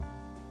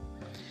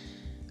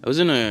I was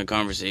in a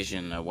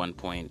conversation at one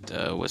point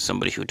with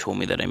somebody who told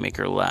me that I make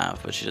her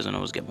laugh, but she doesn't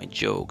always get my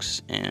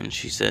jokes. And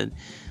she said,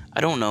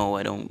 "I don't know.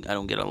 I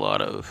don't get a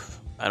lot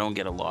of. I don't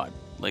get a lot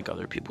like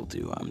other people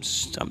do. I'm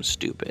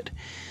stupid."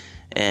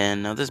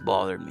 And now this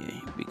bothered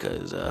me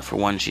because, for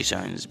one, she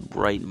shines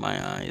bright in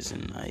my eyes,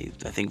 and I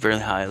think very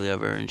highly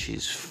of her. And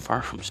she's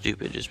far from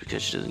stupid just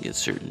because she doesn't get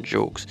certain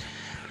jokes.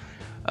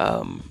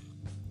 Um,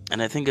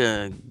 and I think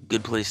a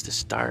good place to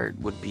start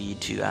would be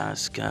to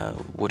ask,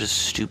 what does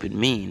stupid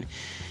mean?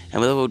 And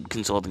without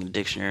consulting a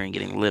dictionary and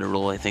getting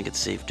literal, I think it's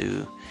safe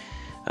to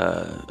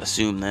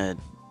assume that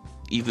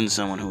even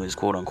someone who is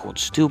quote unquote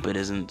stupid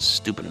isn't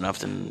stupid enough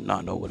to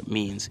not know what it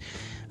means.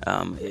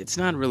 It's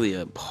not really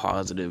a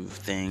positive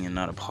thing and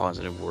not a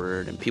positive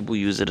word, and people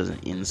use it as an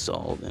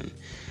insult. And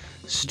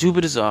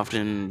stupid is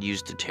often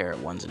used to tear at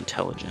one's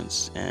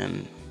intelligence,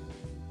 and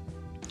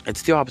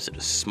it's the opposite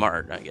of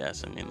smart, I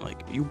guess. I mean,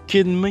 like, are you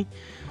kidding me?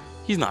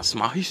 He's not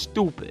smart, he's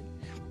stupid.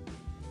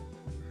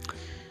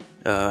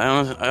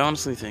 I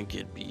honestly think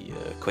it'd be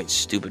quite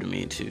stupid of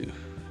me to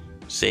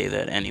say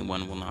that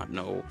anyone will not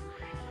know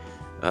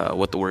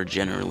what the word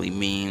generally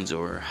means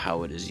or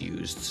how it is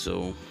used.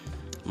 So,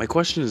 my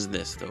question is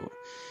this, though.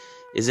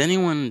 Is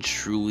anyone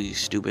truly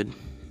stupid?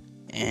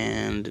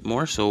 And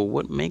more so,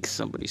 what makes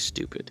somebody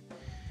stupid?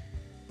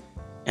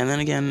 And then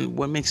again,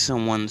 what makes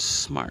someone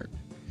smart?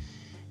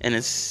 And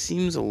it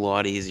seems a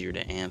lot easier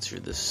to answer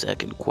the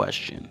second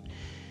question.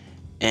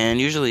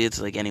 And usually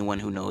it's like anyone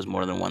who knows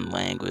more than one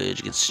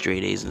language, gets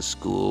straight A's in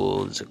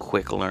school, is a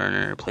quick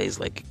learner, plays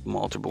like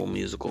multiple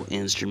musical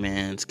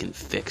instruments, can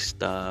fix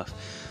stuff,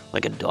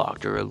 like a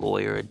doctor, a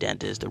lawyer, a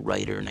dentist, a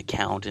writer, an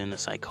accountant, a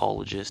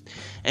psychologist,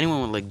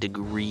 anyone with like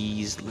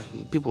degrees,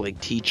 people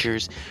like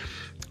teachers.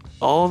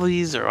 All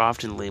these are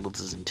often labeled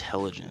as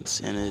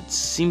intelligence, and it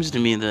seems to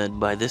me that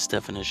by this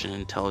definition,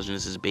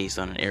 intelligence is based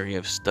on an area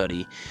of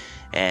study,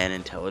 and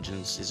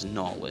intelligence is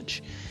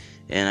knowledge.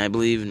 And I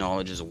believe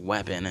knowledge is a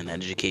weapon and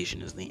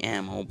education is the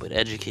ammo, but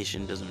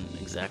education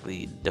doesn't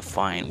exactly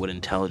define what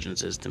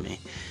intelligence is to me.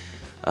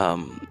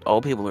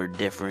 All people are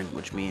different,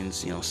 which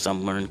means,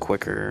 some learn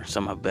quicker,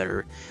 some have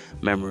better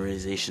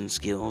memorization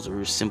skills,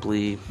 or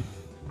simply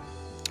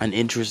an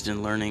interest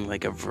in learning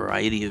like a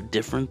variety of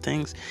different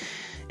things.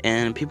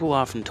 And people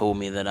often told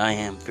me that I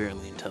am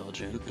fairly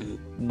intelligent. And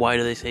why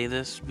do they say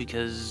this?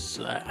 Because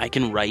I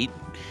can write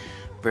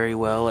very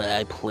well.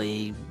 I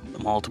play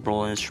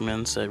multiple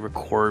instruments. I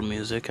record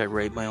music. I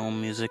write my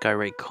own music. I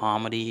write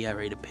comedy. I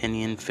write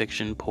opinion,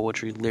 fiction,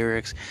 poetry,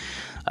 lyrics.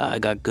 I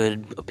got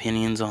good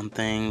opinions on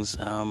things.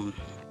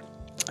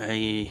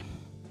 I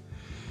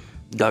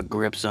got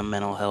grips on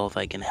mental health.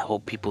 I can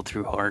help people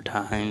through hard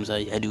times.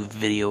 I do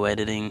video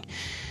editing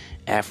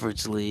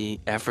effortlessly,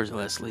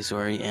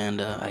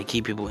 and I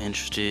keep people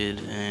interested,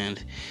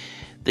 and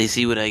they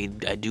see what I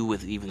do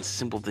with even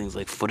simple things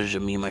like footage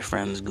of me and my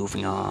friends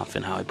goofing off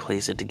and how I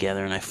place it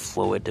together and I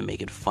flow it to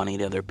make it funny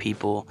to other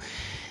people.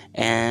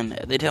 And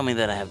they tell me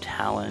that I have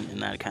talent,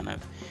 and that kind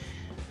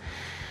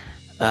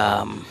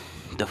of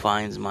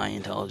defines my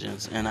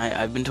intelligence. And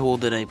I've been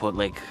told that I put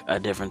like a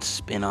different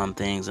spin on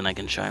things, and I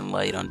can shine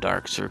light on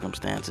dark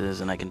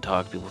circumstances, and I can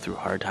talk people through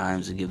hard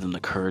times and give them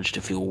the courage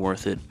to feel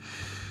worth it.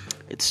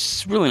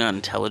 It's really not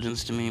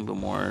intelligence to me, but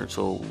more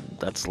so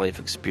that's life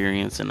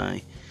experience, and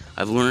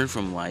I've learned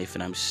from life,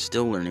 and I'm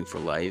still learning for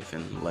life,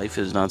 and life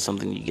is not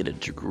something you get a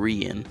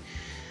degree in.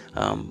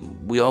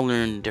 We all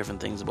learn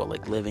different things about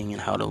like living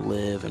and how to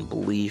live and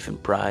belief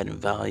and pride and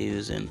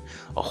values and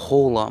a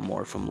whole lot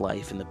more from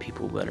life and the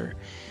people that are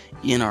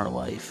in our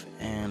life,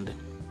 and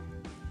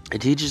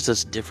it teaches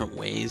us different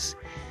ways,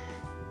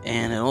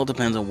 and it all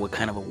depends on what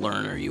kind of a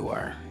learner you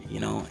are.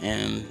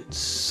 And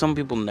some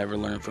people never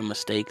learn from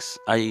mistakes.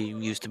 I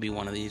used to be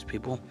one of these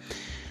people.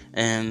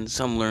 And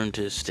some learn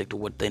to stick to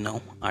what they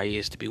know. I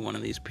used to be one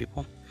of these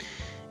people.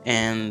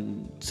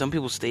 And some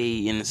people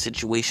stay in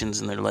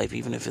situations in their life,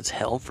 even if it's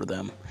hell for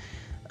them.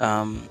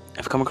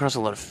 I've come across a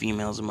lot of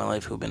females in my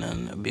life who've been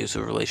in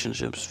abusive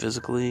relationships,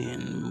 physically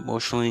and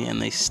emotionally, and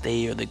they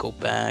stay or they go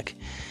back.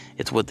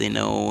 It's what they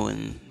know,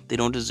 and they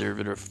don't deserve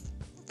it or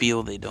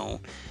feel they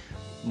don't.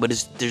 But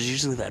there's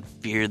usually that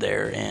fear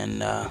there,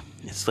 and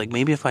it's like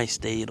maybe if I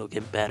stay it'll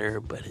get better,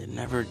 but it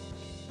never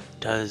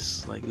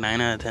does. Like 9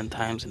 out of 10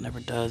 times it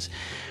never does.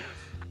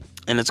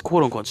 And it's a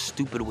quote unquote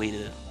stupid way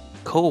to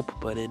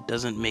cope, but it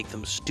doesn't make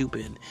them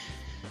stupid.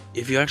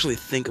 If you actually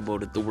think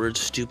about it, the word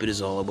stupid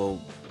is all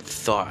about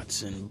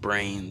thoughts and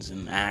brains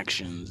and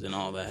actions and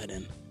all that.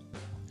 And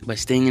by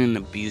staying in an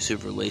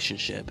abusive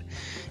relationship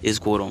is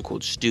quote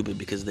unquote stupid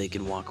because they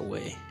can walk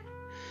away.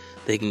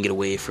 They can get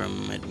away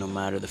from it no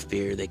matter the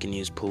fear. They can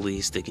use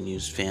police, they can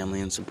use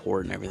family and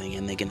support and everything,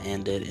 and they can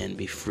end it and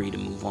be free to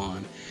move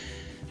on.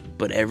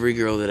 But every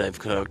girl that I've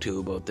talked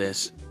to about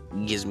this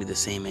gives me the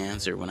same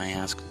answer when I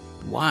ask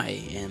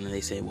why. And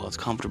they say, well, it's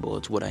comfortable,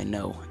 it's what I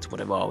know, it's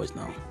what I've always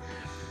known.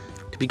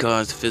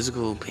 Because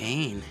physical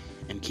pain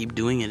and keep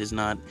doing it is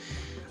not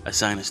a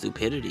sign of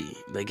stupidity.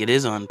 Like, it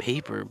is on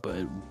paper,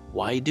 but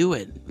why do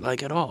it?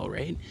 Like, at all,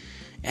 right?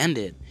 End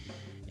it.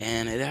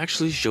 And it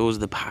actually shows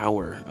the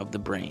power of the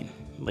brain.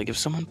 Like if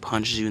someone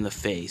punches you in the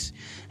face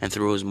and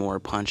throws more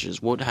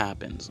punches, what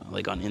happens?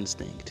 Like on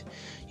instinct,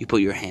 you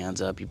put your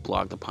hands up, you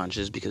block the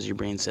punches because your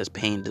brain says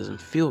pain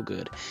doesn't feel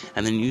good,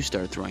 and then you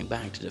start throwing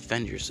back to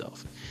defend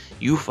yourself.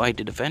 You fight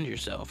to defend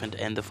yourself and to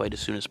end the fight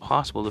as soon as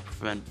possible to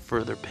prevent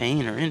further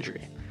pain or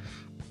injury.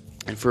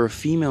 And for a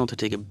female to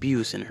take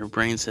abuse and her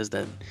brain says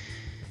that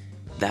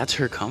that's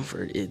her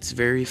comfort, it's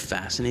very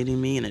fascinating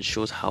to me, and it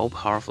shows how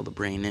powerful the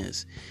brain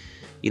is.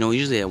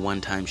 Usually at one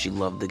time she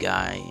loved the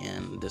guy,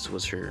 and this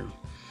was her,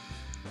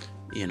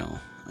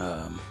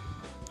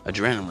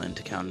 adrenaline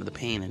to counter the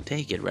pain and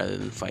take it rather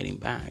than fighting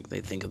back. They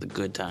think of the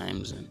good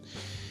times and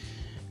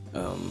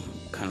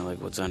kind of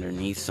like what's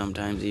underneath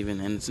sometimes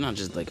even. And it's not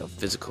just like a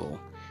physical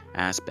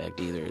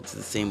aspect either. It's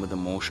the same with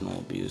emotional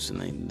abuse,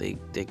 and they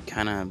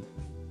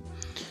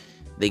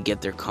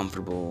get their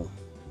comfortable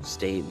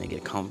state and they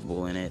get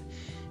comfortable in it.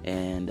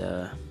 And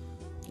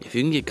if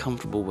you can get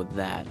comfortable with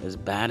that, as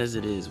bad as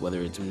it is,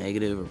 whether it's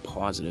negative or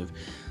positive,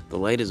 the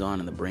light is on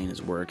and the brain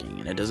is working,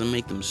 and it doesn't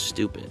make them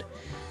stupid.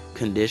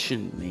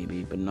 Conditioned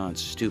maybe, but not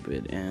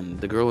stupid. And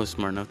the girl is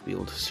smart enough to be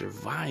able to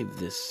survive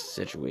this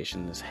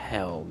situation, this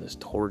hell, this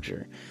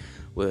torture,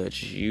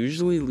 which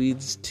usually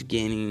leads to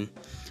gaining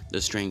the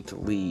strength to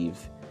leave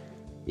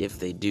if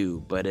they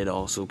do, but it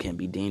also can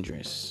be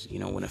dangerous.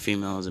 When a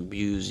female is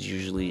abused,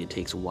 usually it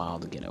takes a while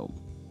to get out.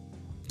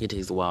 It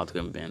takes a while to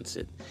convince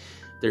it.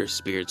 Their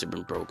spirits have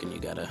been broken, you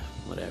gotta,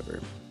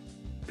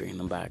 bring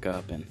them back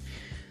up, and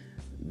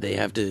they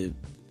have to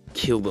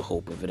kill the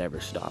hope of it ever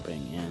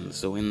stopping. And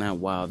so in that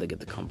while, they get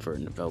the comfort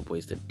and develop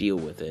ways to deal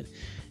with it.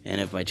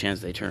 And if by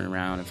chance they turn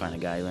around and find a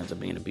guy who ends up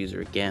being an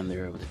abuser again,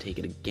 they're able to take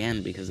it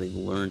again because they've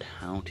learned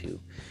how to.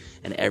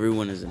 And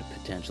everyone is a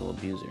potential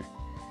abuser.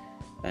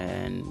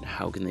 And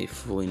how can they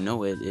fully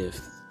know it if,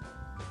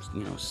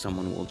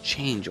 someone will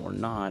change or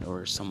not,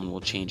 or someone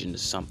will change into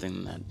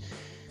something that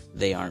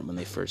they aren't when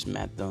they first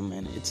met them?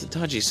 And it's a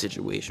touchy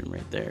situation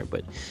right there,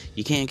 but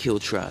you can't kill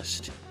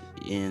trust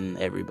in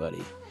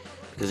everybody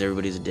because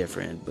everybody's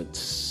different, but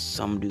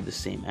some do the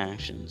same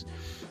actions.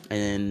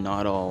 And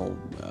not all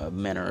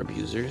men are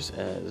abusers,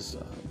 as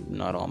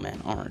not all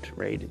men aren't,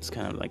 right? It's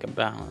kind of like a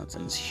balance,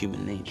 and it's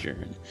human nature,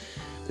 and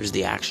there's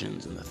the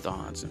actions and the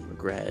thoughts and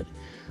regret.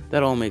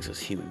 That all makes us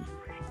human.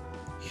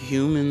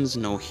 Humans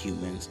know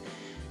humans,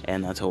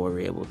 and that's how we're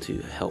able to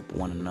help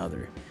one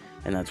another.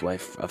 And that's why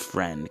a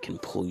friend can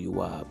pull you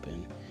up,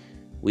 and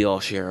we all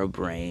share a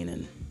brain,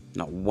 and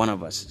not one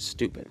of us is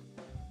stupid.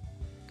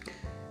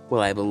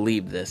 Well, I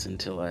believed this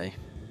until I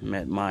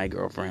met my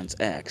girlfriend's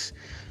ex.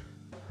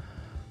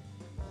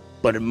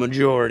 But a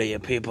majority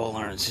of people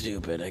aren't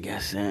stupid, I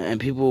guess. And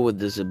people with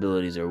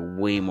disabilities are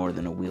way more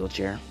than a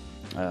wheelchair.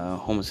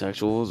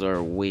 Homosexuals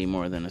are way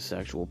more than a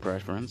sexual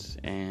preference.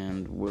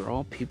 And we're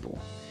all people.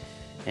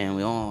 And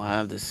we all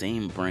have the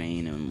same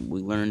brain, and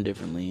we learn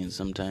differently, and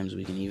sometimes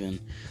we can even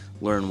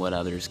learn what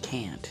others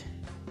can't,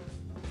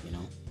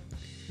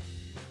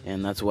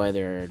 And that's why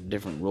there are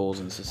different roles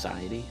in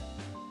society,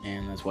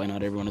 and that's why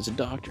not everyone is a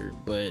doctor.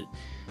 But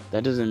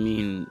that doesn't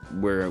mean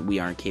we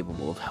aren't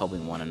capable of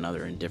helping one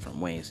another in different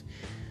ways.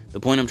 The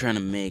point I'm trying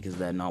to make is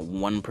that not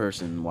one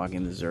person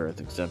walking this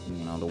earth, except,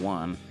 the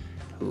one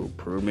who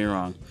proved me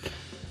wrong.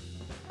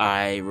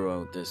 I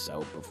wrote this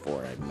out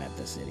before I met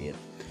this idiot.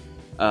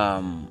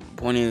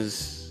 Point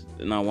is,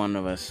 not one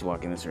of us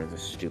walking this earth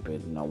is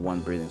stupid. Not one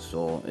breathing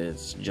soul.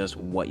 It's just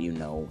what you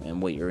know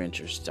and what your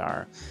interests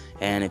are,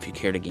 and if you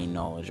care to gain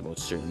knowledge about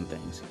certain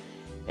things.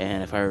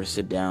 And if I were to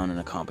sit down in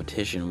a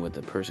competition with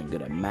a person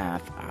good at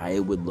math, I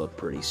would look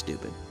pretty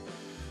stupid.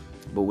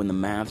 But when the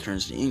math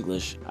turns to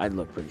English, I'd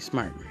look pretty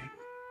smart.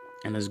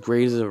 And as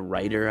great as a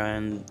writer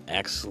and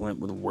excellent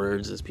with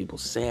words as people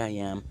say I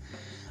am,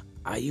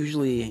 I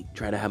usually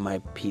try to have my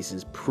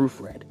pieces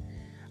proofread.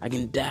 I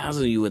can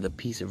dazzle you with a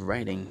piece of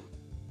writing,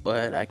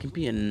 but I can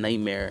be a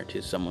nightmare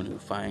to someone who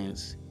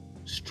finds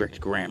strict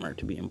grammar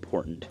to be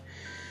important.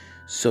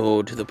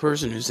 So to the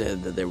person who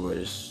said that they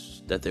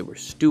were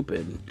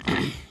stupid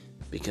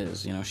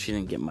because, she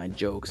didn't get my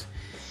jokes,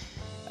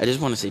 I just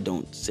want to say,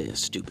 don't say a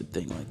stupid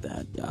thing like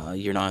that.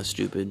 You're not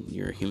stupid.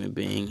 You're a human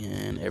being,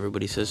 and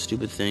everybody says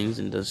stupid things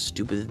and does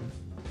stupid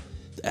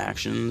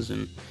actions.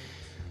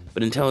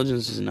 But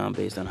intelligence is not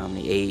based on how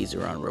many A's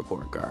are on a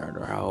report card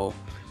or how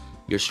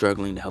you're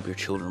struggling to help your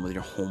children with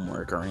your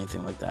homework or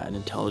anything like that.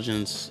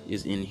 Intelligence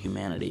is in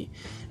humanity,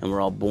 and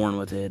we're all born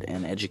with it,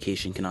 and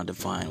education cannot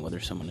define whether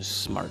someone is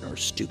smart or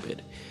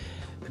stupid.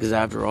 Because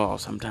after all,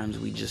 sometimes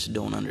we just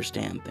don't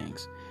understand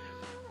things.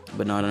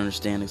 But not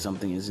understanding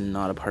something is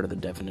not a part of the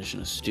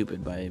definition of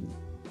stupid, by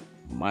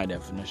my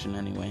definition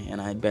anyway.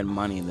 And I bet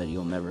money that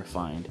you'll never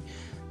find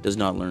does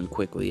not learn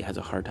quickly, has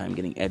a hard time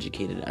getting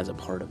educated as a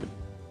part of a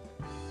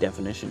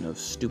definition of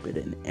stupid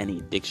in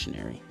any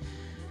dictionary.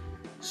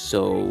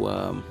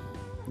 So,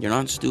 you're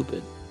not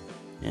stupid.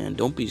 And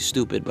don't be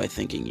stupid by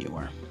thinking you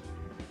are.